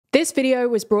This video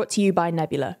was brought to you by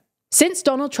Nebula. Since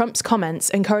Donald Trump's comments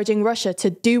encouraging Russia to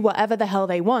do whatever the hell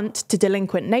they want to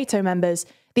delinquent NATO members,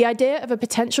 the idea of a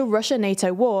potential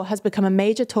Russia-NATO war has become a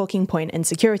major talking point in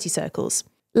security circles.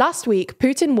 Last week,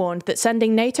 Putin warned that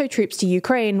sending NATO troops to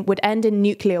Ukraine would end in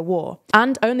nuclear war,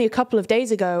 and only a couple of days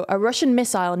ago, a Russian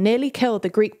missile nearly killed the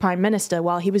Greek Prime Minister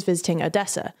while he was visiting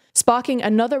Odessa, sparking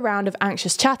another round of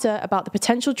anxious chatter about the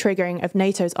potential triggering of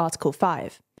NATO's Article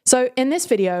 5. So in this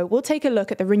video, we'll take a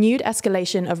look at the renewed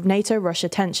escalation of NATO-Russia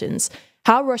tensions,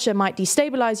 how Russia might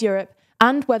destabilise Europe,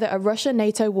 and whether a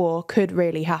Russia-NATO war could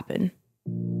really happen.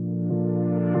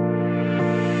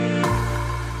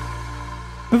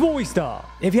 Before we start,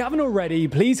 if you haven't already,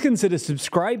 please consider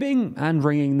subscribing and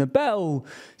ringing the bell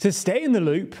to stay in the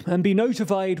loop and be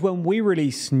notified when we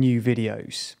release new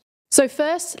videos. So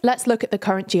first, let's look at the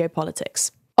current geopolitics.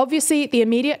 Obviously, the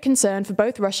immediate concern for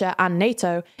both Russia and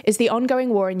NATO is the ongoing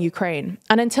war in Ukraine,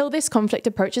 and until this conflict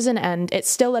approaches an end, it's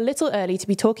still a little early to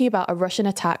be talking about a Russian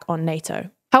attack on NATO.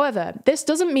 However, this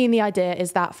doesn't mean the idea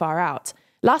is that far out.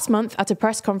 Last month, at a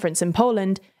press conference in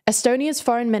Poland, Estonia's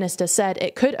foreign minister said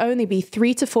it could only be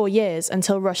 3 to 4 years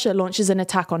until Russia launches an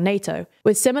attack on NATO,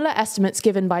 with similar estimates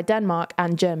given by Denmark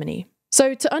and Germany.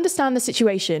 So, to understand the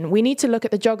situation, we need to look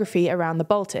at the geography around the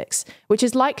Baltics, which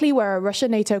is likely where a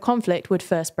Russia-NATO conflict would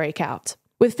first break out.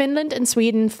 With Finland and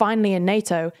Sweden finally in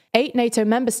NATO, 8 NATO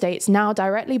member states now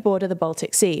directly border the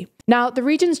Baltic Sea. Now, the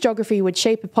region's geography would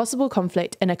shape a possible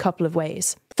conflict in a couple of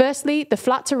ways. Firstly, the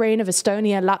flat terrain of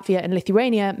Estonia, Latvia and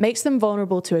Lithuania makes them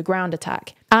vulnerable to a ground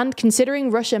attack. And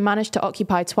considering Russia managed to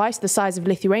occupy twice the size of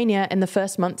Lithuania in the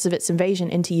first months of its invasion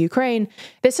into Ukraine,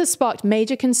 this has sparked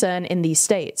major concern in these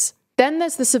states. Then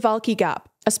there's the Suwalki Gap,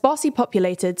 a sparsely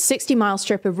populated 60-mile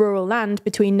strip of rural land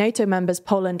between NATO members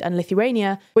Poland and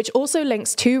Lithuania, which also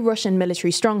links 2 Russian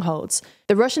military strongholds,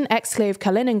 the Russian exclave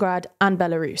Kaliningrad and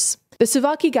Belarus. The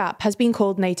Suwalki Gap has been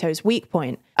called NATO's weak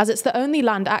point, as it's the only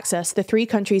land access the 3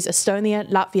 countries Estonia,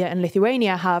 Latvia and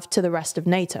Lithuania have to the rest of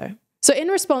NATO. So in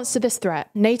response to this threat,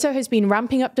 NATO has been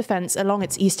ramping up defence along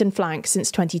its eastern flank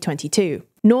since 2022.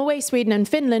 Norway, Sweden and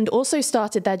Finland also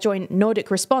started their joint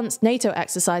Nordic Response NATO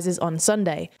exercises on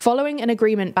Sunday, following an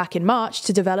agreement back in March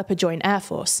to develop a joint air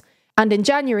force. And in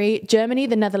January, Germany,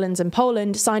 the Netherlands and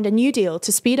Poland signed a new deal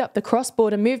to speed up the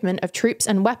cross-border movement of troops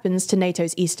and weapons to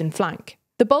NATO's eastern flank.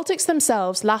 The Baltics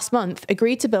themselves last month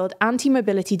agreed to build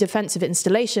anti-mobility defensive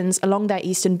installations along their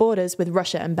eastern borders with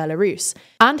Russia and Belarus,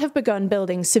 and have begun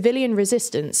building civilian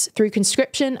resistance through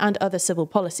conscription and other civil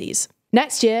policies.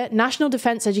 Next year, national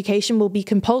defence education will be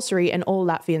compulsory in all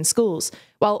Latvian schools,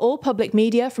 while all public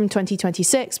media from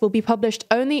 2026 will be published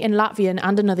only in Latvian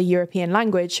and another European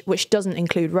language, which doesn't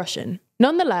include Russian.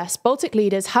 Nonetheless, Baltic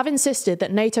leaders have insisted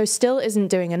that NATO still isn't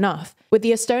doing enough, with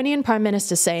the Estonian Prime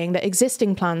Minister saying that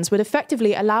existing plans would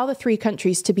effectively allow the 3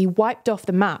 countries to be wiped off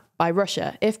the map by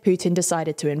Russia if Putin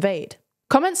decided to invade.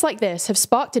 Comments like this have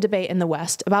sparked a debate in the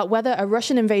West about whether a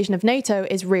Russian invasion of NATO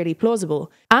is really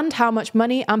plausible, and how much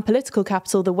money and political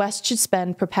capital the West should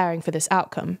spend preparing for this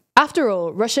outcome. After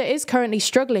all, Russia is currently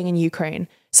struggling in Ukraine,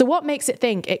 so what makes it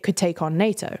think it could take on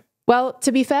NATO? Well,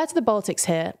 to be fair to the Baltics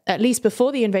here, at least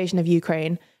before the invasion of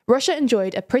Ukraine, Russia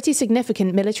enjoyed a pretty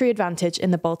significant military advantage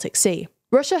in the Baltic Sea.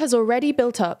 Russia has already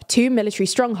built up 2 military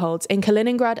strongholds in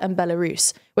Kaliningrad and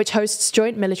Belarus, which hosts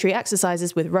joint military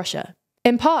exercises with Russia.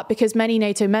 In part because many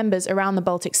NATO members around the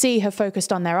Baltic Sea have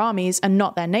focused on their armies and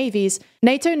not their navies,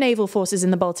 NATO naval forces in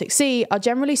the Baltic Sea are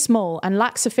generally small and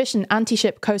lack sufficient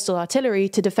anti-ship coastal artillery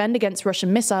to defend against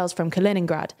Russian missiles from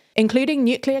Kaliningrad, including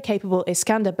nuclear-capable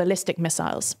Iskander ballistic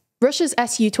missiles. Russia's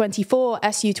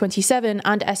Su-24, Su-27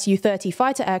 and Su-30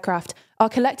 fighter aircraft are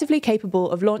collectively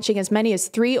capable of launching as many as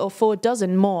 3 or 4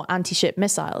 dozen more anti-ship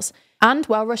missiles. And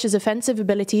while Russia's offensive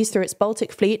abilities through its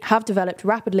Baltic fleet have developed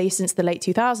rapidly since the late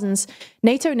 2000s,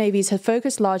 NATO navies have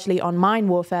focused largely on mine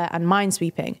warfare and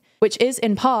minesweeping, which is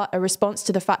in part a response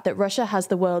to the fact that Russia has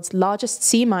the world's largest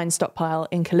sea mine stockpile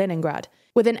in Kaliningrad,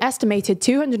 with an estimated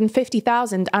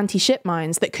 250,000 anti-ship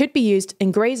mines that could be used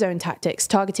in grey zone tactics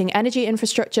targeting energy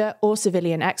infrastructure or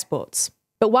civilian exports.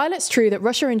 But while it's true that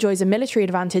Russia enjoys a military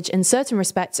advantage in certain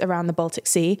respects around the Baltic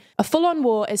Sea, a full-on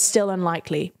war is still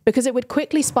unlikely, because it would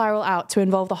quickly spiral out to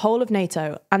involve the whole of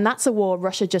NATO, and that's a war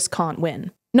Russia just can't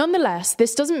win. Nonetheless,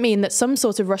 this doesn't mean that some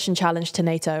sort of Russian challenge to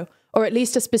NATO, or at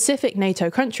least a specific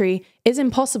NATO country, is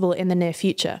impossible in the near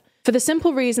future, for the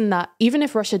simple reason that, even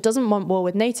if Russia doesn't want war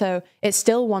with NATO, it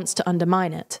still wants to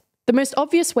undermine it. The most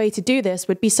obvious way to do this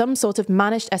would be some sort of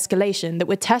managed escalation that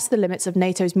would test the limits of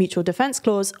NATO's Mutual Defence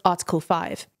Clause, Article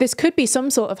 5. This could be some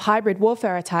sort of hybrid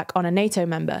warfare attack on a NATO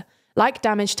member, like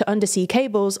damage to undersea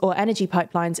cables or energy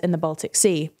pipelines in the Baltic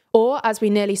Sea, or, as we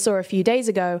nearly saw a few days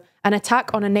ago, an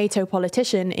attack on a NATO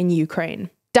politician in Ukraine.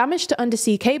 Damage to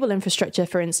undersea cable infrastructure,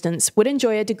 for instance, would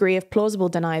enjoy a degree of plausible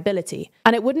deniability,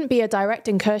 and it wouldn't be a direct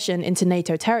incursion into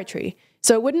NATO territory,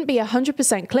 so it wouldn't be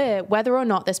 100% clear whether or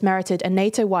not this merited a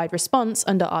NATO-wide response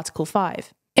under Article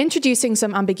 5. Introducing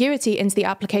some ambiguity into the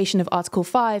application of Article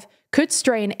 5 could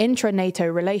strain intra-NATO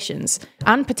relations,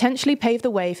 and potentially pave the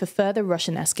way for further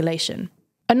Russian escalation.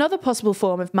 Another possible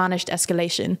form of managed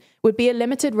escalation would be a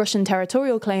limited Russian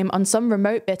territorial claim on some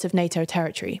remote bit of NATO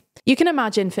territory. You can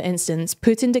imagine, for instance,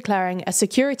 Putin declaring a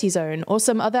security zone or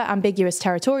some other ambiguous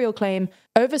territorial claim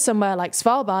over somewhere like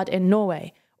Svalbard in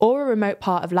Norway, or a remote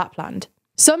part of Lapland.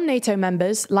 Some NATO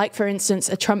members, like for instance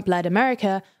a Trump-led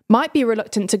America, might be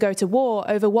reluctant to go to war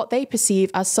over what they perceive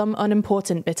as some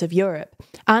unimportant bit of Europe.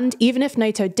 And even if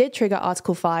NATO did trigger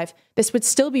Article 5, this would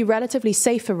still be relatively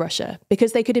safe for Russia,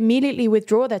 because they could immediately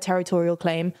withdraw their territorial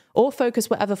claim or focus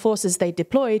whatever forces they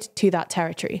deployed to that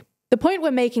territory. The point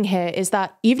we're making here is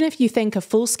that even if you think a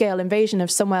full-scale invasion of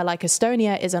somewhere like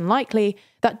Estonia is unlikely,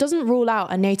 that doesn't rule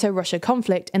out a NATO-Russia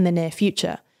conflict in the near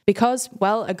future. Because,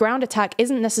 well, a ground attack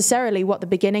isn't necessarily what the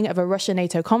beginning of a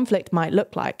Russia-NATO conflict might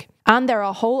look like. And there are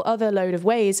a whole other load of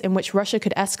ways in which Russia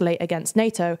could escalate against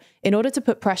NATO in order to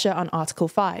put pressure on Article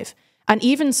 5. And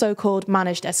even so-called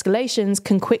managed escalations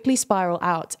can quickly spiral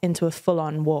out into a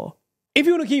full-on war. If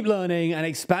you want to keep learning and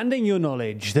expanding your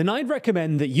knowledge, then I'd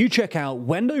recommend that you check out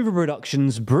Wendover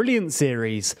Productions' brilliant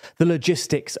series, The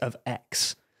Logistics of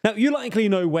X. Now, you likely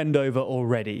know Wendover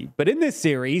already, but in this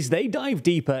series, they dive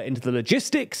deeper into the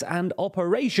logistics and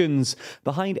operations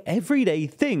behind everyday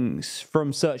things,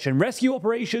 from search and rescue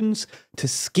operations to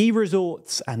ski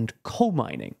resorts and coal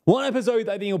mining. One episode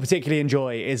that I think you'll particularly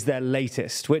enjoy is their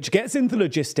latest, which gets into the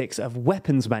logistics of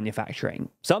weapons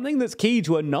manufacturing, something that's key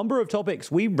to a number of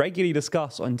topics we regularly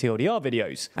discuss on TLDR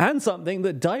videos, and something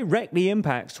that directly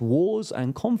impacts wars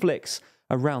and conflicts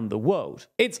around the world.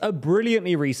 It's a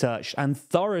brilliantly researched and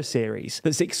thorough series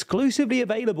that's exclusively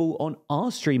available on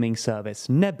our streaming service,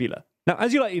 Nebula. Now,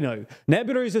 as you likely know,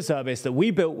 Nebula is a service that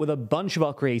we built with a bunch of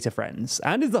our creator friends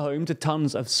and is the home to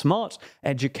tons of smart,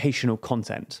 educational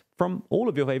content from all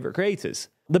of your favorite creators.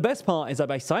 The best part is that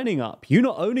by signing up, you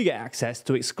not only get access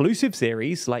to exclusive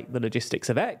series like The Logistics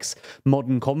of X,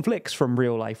 Modern Conflicts from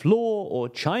Real Life Law, or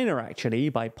China Actually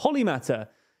by Polymatter,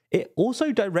 it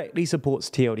also directly supports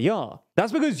TLDR.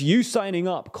 That's because you signing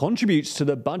up contributes to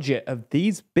the budget of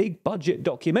these big budget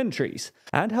documentaries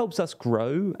and helps us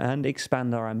grow and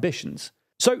expand our ambitions.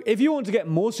 So if you want to get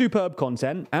more superb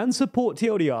content and support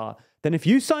TLDR, then if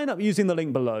you sign up using the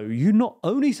link below, you not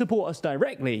only support us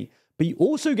directly, but you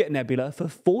also get Nebula for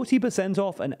 40%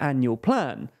 off an annual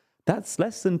plan. That's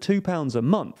less than £2 a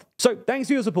month. So thanks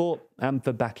for your support and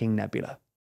for backing Nebula.